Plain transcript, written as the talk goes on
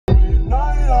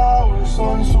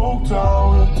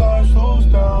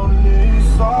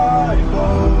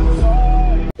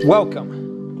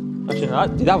Welcome. Dude,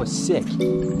 that was sick.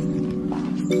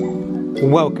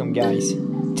 Welcome, guys,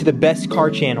 to the best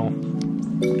car channel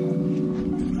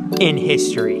in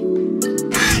history.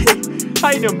 How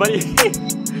you doing, buddy?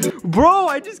 Bro,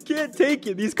 I just can't take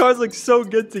it. These cars look so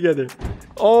good together.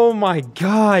 Oh my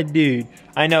God, dude.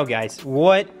 I know, guys.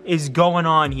 What is going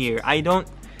on here? I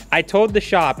told the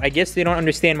shop, I guess they don't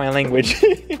understand my language.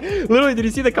 Literally, did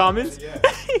you see the comments? Yeah.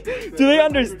 Do they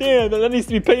understand that that needs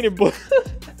to be painted blue?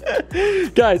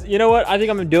 Guys, you know what I think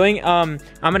I'm doing? I'm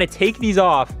gonna take these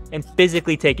off and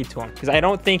physically take it to him, because I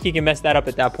don't think he can mess that up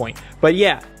at that point. But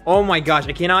yeah, oh my gosh,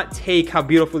 I cannot take how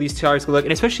beautiful these cars look,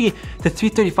 and especially the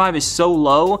 335 is so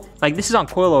low. Like, this is on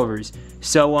coilovers,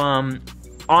 so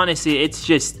honestly, it's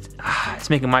just it's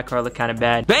making my car look kind of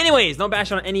bad. But anyways, no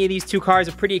bash on any of these two cars.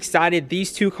 I'm pretty excited.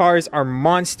 These two cars are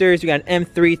monsters. We got an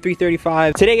M3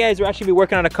 335. Today, guys, we're actually be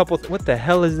working on a couple. What the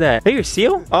hell is that? Is that your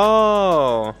seal?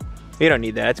 Oh. You don't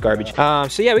need that, that's garbage.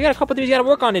 So yeah, we got a couple things we gotta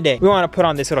work on today. We wanna put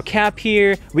on this little cap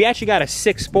here. We actually got a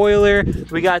 6 spoiler.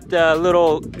 We got the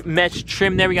little mesh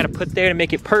trim there we gotta put there to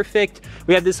make it perfect.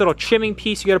 We have this little trimming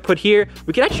piece you gotta put here.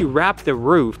 We could actually wrap the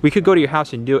roof. We could go to your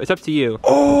house and do it, it's up to you.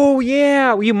 Oh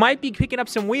yeah, you might be picking up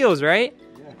some wheels, right?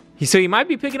 Yeah. So you might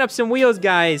be picking up some wheels,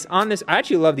 guys, on this. I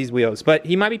actually love these wheels, but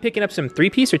he might be picking up some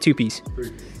 3-piece or 2-piece?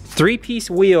 3-piece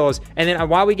wheels, and then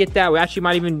while we get that, we actually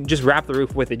might even just wrap the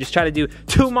roof with it. Just try to do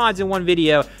 2 mods in 1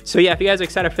 video. So yeah, if you guys are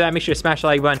excited for that, make sure to smash the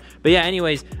like button. But yeah,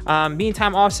 anyways,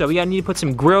 meantime also, we gotta need to put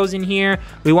some grills in here.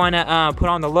 We wanna put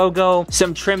on the logo,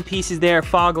 some trim pieces there,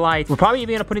 fog lights. We're probably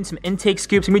even gonna put in some intake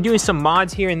scoops, and we're doing some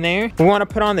mods here and there. We wanna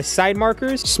put on the side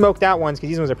markers, smoked out ones, because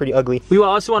these ones are pretty ugly. We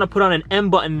also wanna put on an M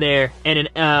button there, and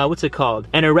an, what's it called?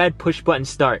 And a red push button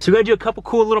start. So we're gonna do a couple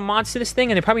cool little mods to this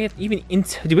thing, and they probably have to even,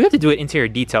 do we have to do it interior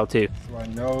detail too? So I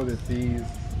know that these,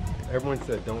 everyone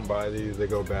said don't buy these, they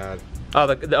go bad.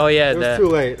 Oh, oh yeah. It was too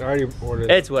late, I already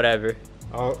ordered. It's whatever.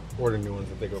 I'll order new ones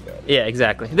if they go bad. Yeah,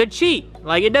 exactly. They're cheap.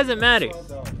 Like, it doesn't matter.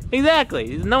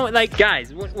 Exactly. No, like,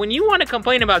 guys, when you want to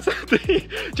complain about something,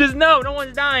 just know no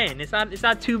one's dying. It's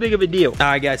not too big of a deal. All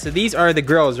right, guys. So these are the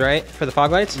grills, right, for the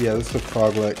fog lights? Yeah, this is the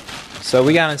fog light. So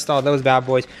we gotta install those bad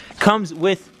boys. Comes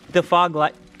with the fog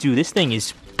light. Dude, this thing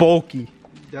is bulky.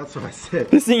 That's what I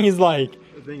said. This thing is like.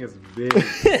 The thing is big.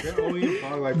 There are only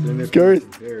fog lights in this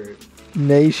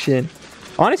nation.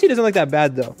 Honestly, it doesn't look that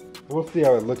bad though. We'll see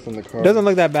how it looks in the car. It doesn't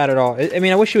look that bad at all. I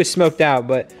mean, I wish it was smoked out,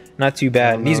 but not too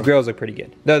bad. And these grills look pretty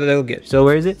good. They look good. So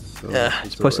where is it? So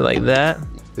just post it like that.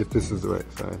 If this is the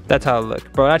right side. That's how it looks.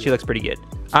 Bro, it actually looks pretty good.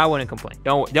 I wouldn't complain.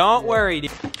 Don't worry,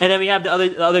 dude. And then we have the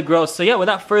other grills. So yeah,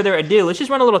 without further ado, let's just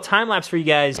run a little time lapse for you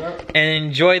guys and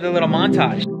enjoy the little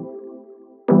montage.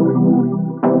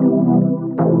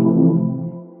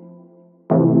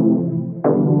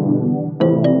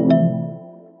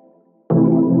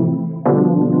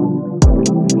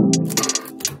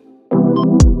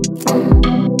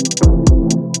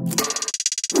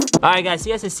 Alright guys, so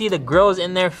you guys can see the grill's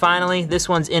in there finally. This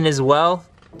one's in as well.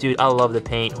 Dude, I love the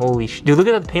paint. Holy sh! Dude, look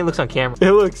at how the paint looks on camera.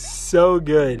 It looks so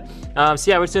good. So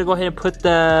yeah, we're just gonna go ahead and put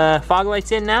the fog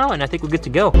lights in now, and I think we're good to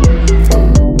go.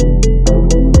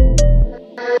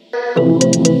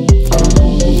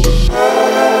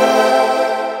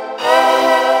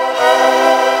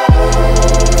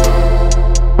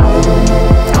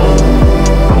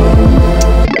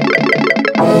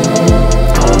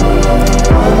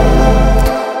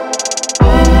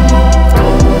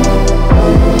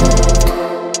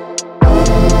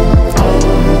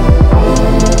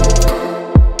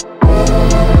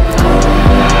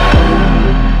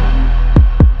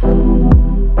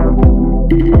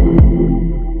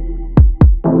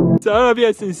 So I don't know if you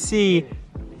guys can see,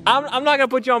 I'm not gonna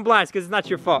put you on blast because it's not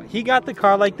your fault. He got the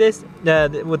car like this,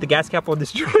 with the gas cap all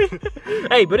destroyed.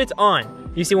 Hey, but it's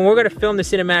on. You see, when we're gonna film the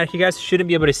cinematic, you guys shouldn't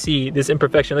be able to see this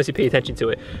imperfection unless you pay attention to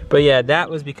it. But yeah,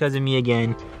 that was because of me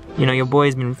again. You know, your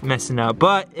boy's been messing up,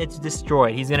 but it's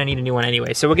destroyed. He's gonna need a new one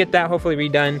anyway. So we'll get that hopefully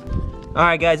redone. All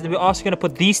right, guys, then we're also gonna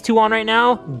put these two on right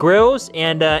now, grills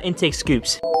and intake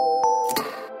scoops.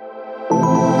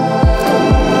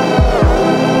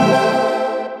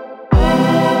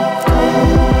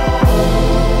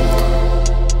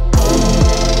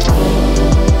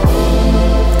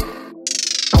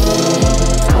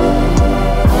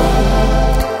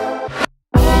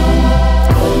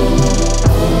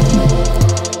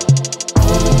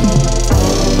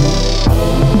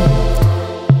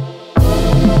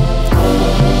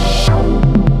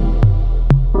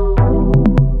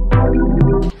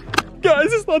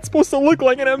 Not supposed to look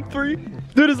like an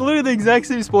M3. Dude, it's literally the exact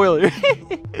same spoiler.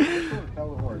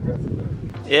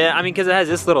 Yeah, I mean, because it has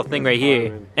this little thing right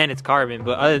here, and it's carbon,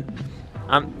 but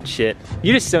shit.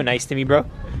 You're just so nice to me, bro.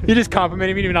 You just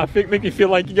complimented me to not make me feel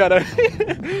like you got a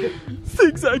the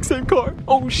exact same car.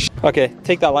 Oh sh. Okay,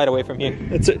 take that light away from here.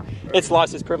 It's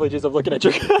lost its privileges of looking at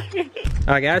your car.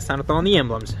 All right, guys, time to throw on the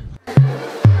emblems.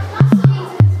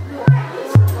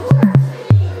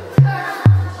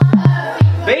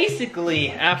 Basically,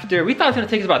 after we thought it was gonna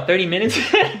take us about 30 minutes,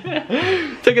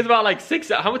 took us about like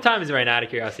 6 hours. How much time is it right now, out of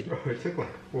curiosity? Bro, it took like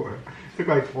 4. It took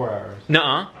like 4 hours.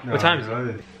 Nuh-uh. No, What time is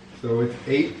it? So it's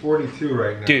 8:42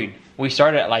 right now. Dude, we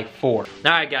started at like 4. All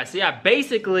right, guys. So yeah,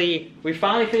 basically, we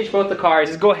finally finished both the cars.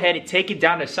 Let's go ahead and take it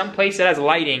down to some place that has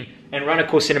lighting and run a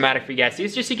cool cinematic for you guys. So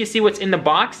it's just so you can see what's in the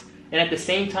box, and at the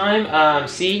same time,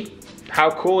 see how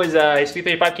cool his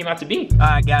 335 came out to be. All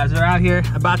right, guys, we're out here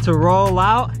about to roll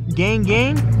out. Gang,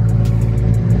 gang.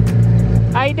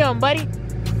 How you doing, buddy?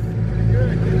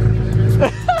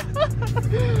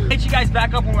 Hit you guys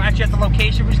back up when we're actually at the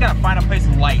location. We're just gonna find a place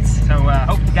with lights. So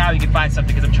hope to God we can find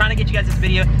something, because I'm trying to get you guys this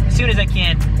video as soon as I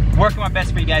can. Working my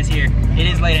best for you guys here. It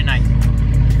is late at night.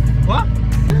 What?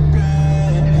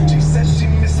 She said she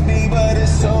missed me, but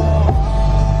it's so.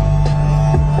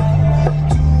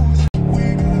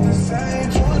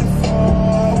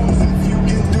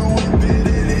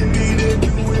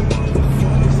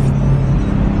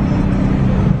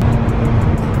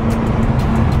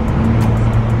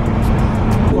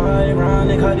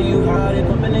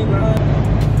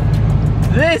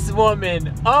 This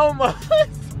woman almost.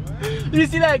 You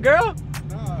see that girl?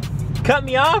 Nah. Cut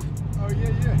me off? Oh,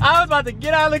 yeah. I was about to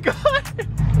get out of the car.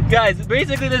 Guys,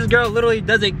 basically this girl literally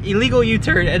does an illegal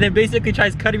U-turn and then basically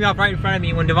tries cutting me off right in front of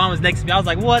me when Devon was next to me. I was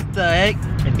like, what the heck?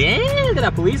 And then, look at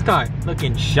that police car.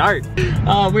 Looking sharp.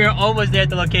 We are almost there at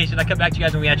the location. I'll come back to you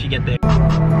guys when we actually get there.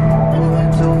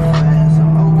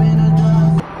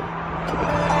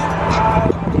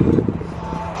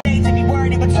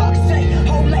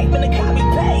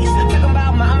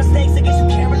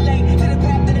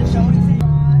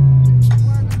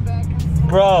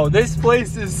 Bro, this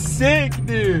place is sick,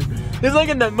 dude. It's like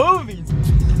in the movies.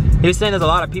 He was saying there's a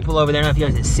lot of people over there. I don't know if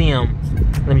you guys can see them.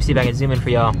 Let me see if I can zoom in for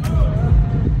y'all.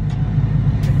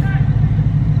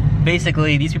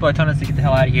 Basically, these people are telling us to get the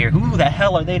hell out of here. Who the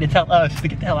hell are they to tell us to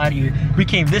get the hell out of here? We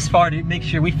came this far to make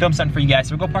sure we film something for you guys.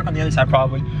 So we'll go park on the other side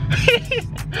probably.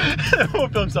 We'll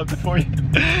film something for you.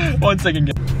 1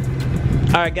 second,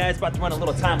 guys. All right, guys, about to run a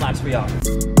little time lapse for y'all.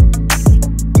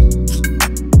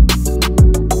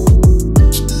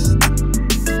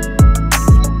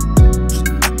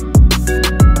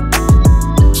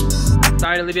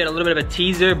 Sorry to leave you a little bit of a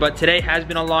teaser, but today has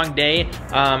been a long day.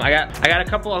 I got a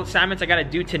couple of assignments I gotta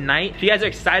do tonight. If you guys are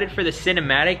excited for the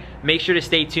cinematic, make sure to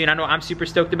stay tuned. I know I'm super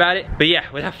stoked about it. But yeah,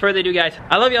 without further ado, guys,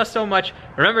 I love y'all so much.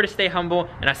 Remember to stay humble,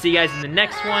 and I'll see you guys in the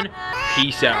next one.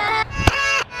 Peace out.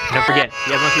 And don't forget, if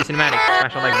you guys want to see the cinematic,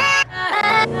 smash the like button.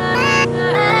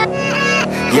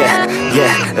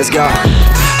 Yeah, let's go.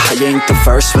 I ain't the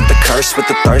first with the curse, with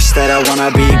the thirst that I wanna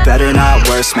be better, not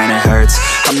worse, man it hurts.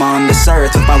 I'm on this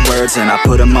earth with my words and I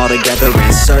put them all together,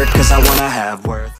 insert, cause I wanna have worth.